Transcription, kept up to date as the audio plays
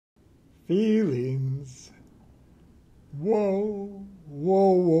Feelings. Whoa,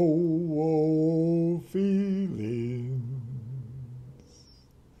 whoa, whoa, whoa, feelings.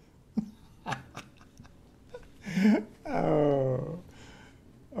 Oh,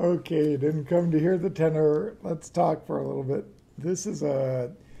 okay, didn't come to hear the tenor. Let's talk for a little bit. This is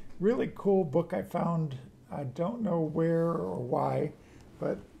a really cool book I found. I don't know where or why,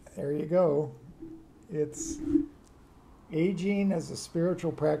 but there you go. It's Aging as a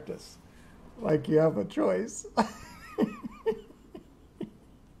Spiritual Practice. Like you have a choice.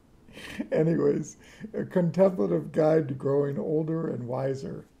 Anyways, a contemplative guide to growing older and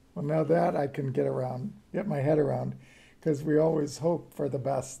wiser. Well, now that I can get my head around, because we always hope for the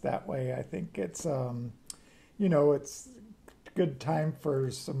best that way. I think it's, it's a good time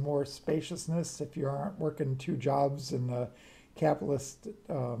for some more spaciousness if you aren't working two jobs in the capitalist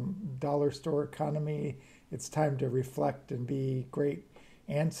dollar store economy. It's time to reflect and be great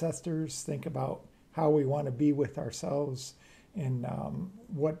ancestors, think about how we want to be with ourselves and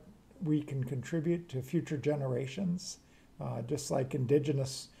what we can contribute to future generations. Just like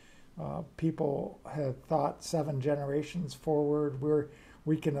indigenous people have thought 7 generations forward,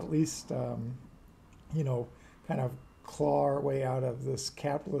 we can at least, kind of claw our way out of this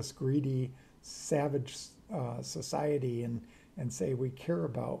capitalist, greedy, savage society and say we care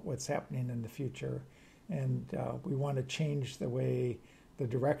about what's happening in the future. And we want to change the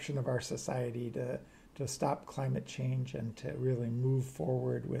direction of our society to stop climate change and to really move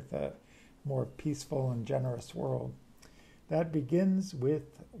forward with a more peaceful and generous world. That begins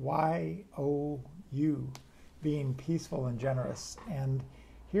with YOU, being peaceful and generous. And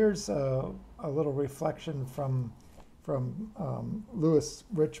here's a little reflection from Lewis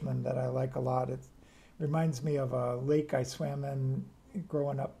Richmond that I like a lot. It reminds me of a lake I swam in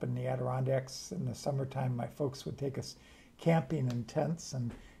growing up in the Adirondacks. In the summertime, my folks would take us camping in tents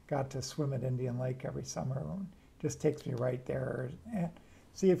and got to swim at Indian Lake every summer. It just takes me right there.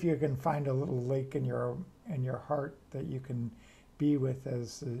 See if you can find a little lake in your heart that you can be with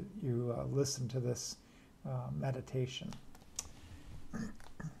as you listen to this meditation.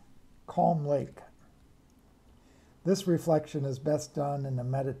 Calm lake. This reflection is best done in a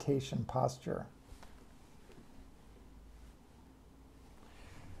meditation posture.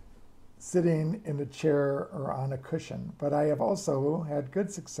 Sitting in a chair or on a cushion, but I have also had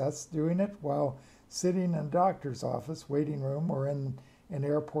good success doing it while sitting in a doctor's office, waiting room, or in an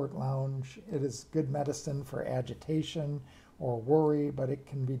airport lounge. It is good medicine for agitation or worry, but it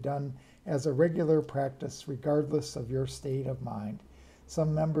can be done as a regular practice regardless of your state of mind.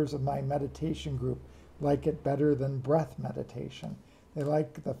 Some members of my meditation group like it better than breath meditation. They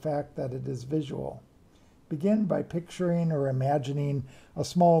like the fact that it is visual. Begin by picturing or imagining a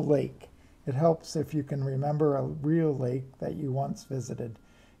small lake. It helps if you can remember a real lake that you once visited.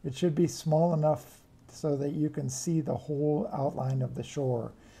 It should be small enough so that you can see the whole outline of the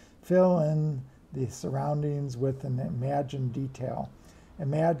shore. Fill in the surroundings with an imagined detail.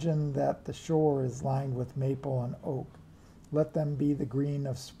 Imagine that the shore is lined with maple and oak. Let them be the green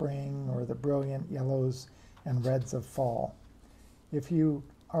of spring or the brilliant yellows and reds of fall. If you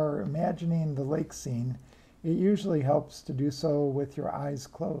are imagining the lake scene, it usually helps to do so with your eyes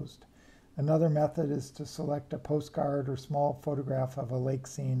closed. Another method is to select a postcard or small photograph of a lake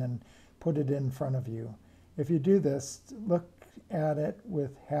scene and put it in front of you. If you do this, look at it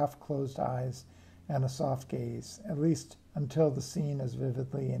with half-closed eyes and a soft gaze, at least until the scene is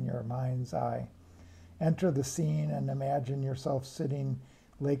vividly in your mind's eye. Enter the scene and imagine yourself sitting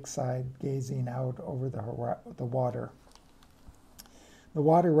lakeside, gazing out over the water. The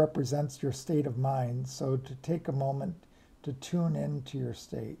water represents your state of mind, so take a moment to tune into your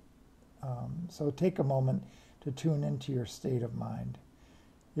state. Take a moment to tune into your state of mind.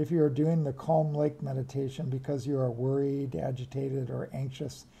 If you are doing the calm lake meditation because you are worried, agitated, or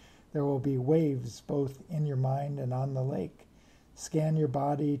anxious, there will be waves both in your mind and on the lake. Scan your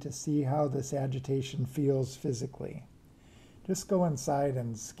body to see how this agitation feels physically. Just go inside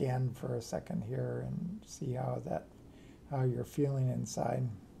and scan for a second here and see how you're feeling inside.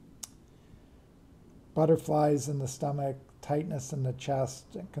 Butterflies in the stomach, tightness in the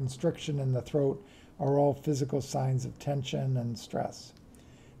chest, and constriction in the throat are all physical signs of tension and stress.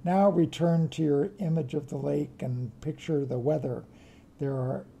 Now return to your image of the lake and picture the weather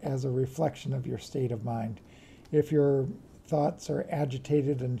there as a reflection of your state of mind. If your thoughts are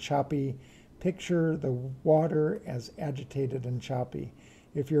agitated and choppy, picture the water as agitated and choppy.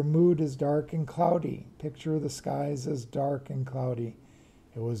 If your mood is dark and cloudy, picture the skies as dark and cloudy.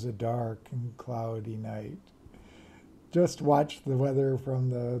 It was a dark and cloudy night. Just watch the weather from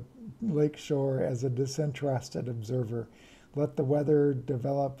the lake shore as a disinterested observer. Let the weather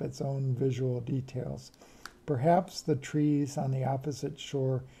develop its own visual details. Perhaps the trees on the opposite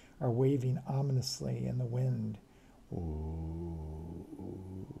shore are waving ominously in the wind. Ooh.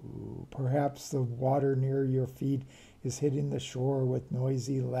 Perhaps the water near your feet is hitting the shore with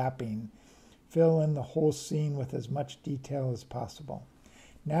noisy lapping. Fill in the whole scene with as much detail as possible.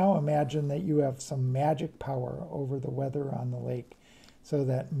 Now imagine that you have some magic power over the weather on the lake, so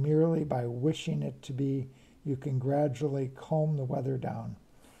that merely by wishing it to be, you can gradually calm the weather down.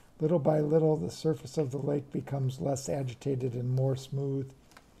 Little by little, the surface of the lake becomes less agitated and more smooth.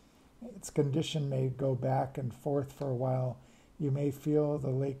 Its condition may go back and forth for a while. You may feel the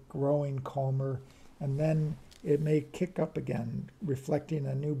lake growing calmer, and then it may kick up again, reflecting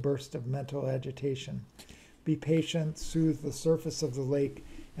a new burst of mental agitation. Be patient, soothe the surface of the lake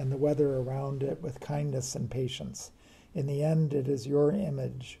and the weather around it with kindness and patience. In the end, it is your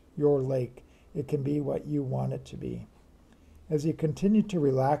image, your lake. It can be what you want it to be. As you continue to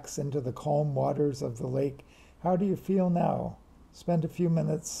relax into the calm waters of the lake, how do you feel now? Spend a few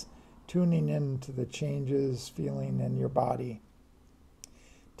minutes tuning in to the changes, feeling in your body,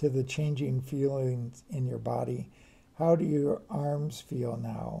 to the changing feelings in your body. How do your arms feel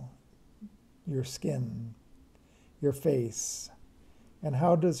now? Your skin, your face, and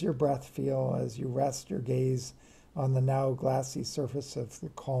how does your breath feel as you rest your gaze on the now glassy surface of the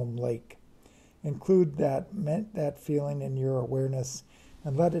calm lake? Include that feeling in your awareness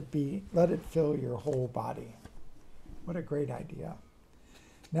and let it fill your whole body. What a great idea.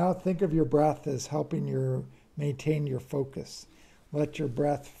 Now think of your breath as helping you maintain your focus. Let your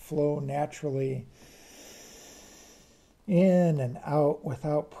breath flow naturally in and out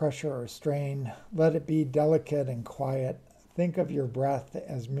without pressure or strain. Let it be delicate and quiet. Think of your breath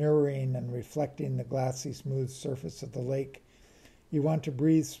as mirroring and reflecting the glassy, smooth surface of the lake. You want to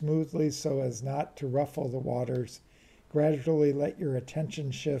breathe smoothly so as not to ruffle the waters. Gradually let your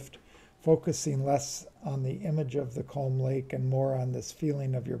attention shift, focusing less on the image of the calm lake and more on this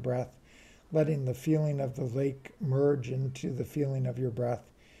feeling of your breath, letting the feeling of the lake merge into the feeling of your breath.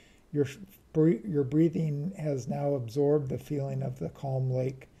 Your breathing has now absorbed the feeling of the calm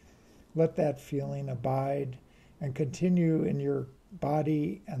lake. Let that feeling abide and continue in your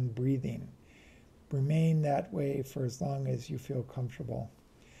body and breathing. Remain that way for as long as you feel comfortable.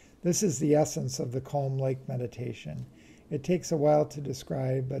 This is the essence of the calm lake meditation. It takes a while to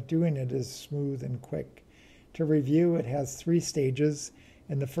describe, but doing it is smooth and quick. To review, it has 3 stages.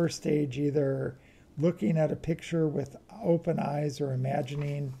 In the first stage, either looking at a picture with open eyes or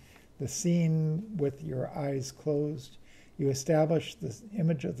imagining the scene with your eyes closed, you establish the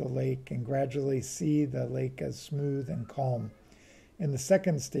image of the lake and gradually see the lake as smooth and calm. In the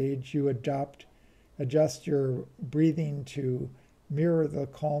second stage, you adjust your breathing to mirror the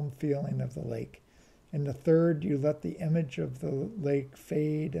calm feeling of the lake. In the third, you let the image of the lake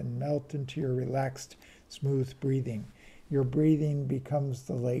fade and melt into your relaxed, smooth breathing. Your breathing becomes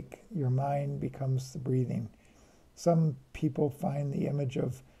the lake. Your mind becomes the breathing. Some people find the image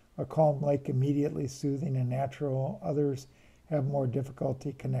of a calm lake immediately soothing and natural. Others have more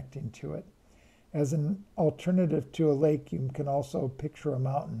difficulty connecting to it. As an alternative to a lake, you can also picture a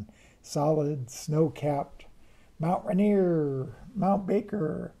mountain, solid, snow-capped. Mount Rainier, Mount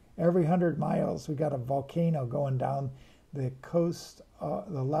Baker, every 100 miles, we got a volcano going down the coast,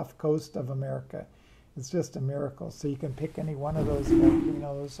 the left coast of America. It's just a miracle. So you can pick any one of those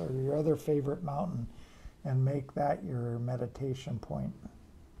volcanoes or your other favorite mountain and make that your meditation point.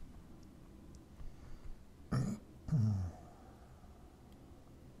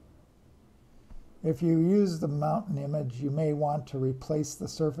 If you use the mountain image, you may want to replace the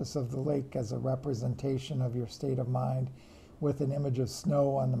surface of the lake as a representation of your state of mind with an image of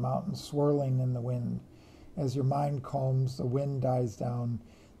snow on the mountain swirling in the wind. As your mind calms, the wind dies down,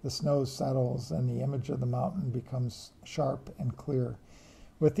 the snow settles, and the image of the mountain becomes sharp and clear.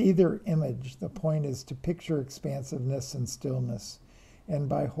 With either image, the point is to picture expansiveness and stillness, and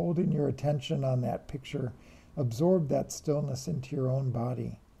by holding your attention on that picture, absorb that stillness into your own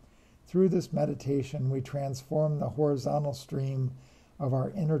body. Through this meditation, we transform the horizontal stream of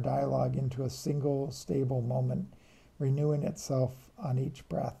our inner dialogue into a single, stable moment, renewing itself on each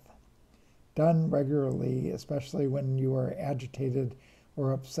breath. Done regularly, especially when you are agitated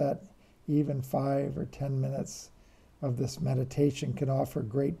or upset, even 5 or 10 minutes of this meditation can offer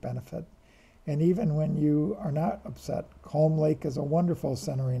great benefit. And even when you are not upset, Calm Lake is a wonderful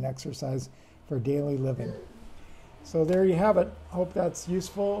centering exercise for daily living. So there you have it. Hope that's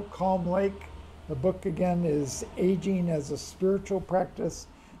useful. Calm Lake. The book again is Aging as a Spiritual Practice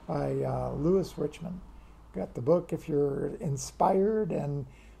by Lewis Richmond. Got the book if you're inspired and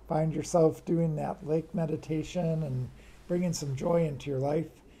find yourself doing that lake meditation and bringing some joy into your life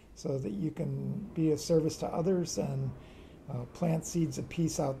so that you can be of service to others and plant seeds of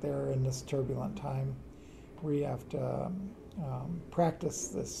peace out there in this turbulent time. We have to practice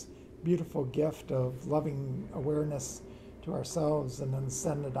this beautiful gift of loving awareness to ourselves and then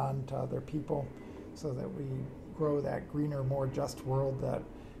send it on to other people so that we grow that greener, more just world that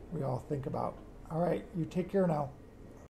we all think about. All right, you take care now.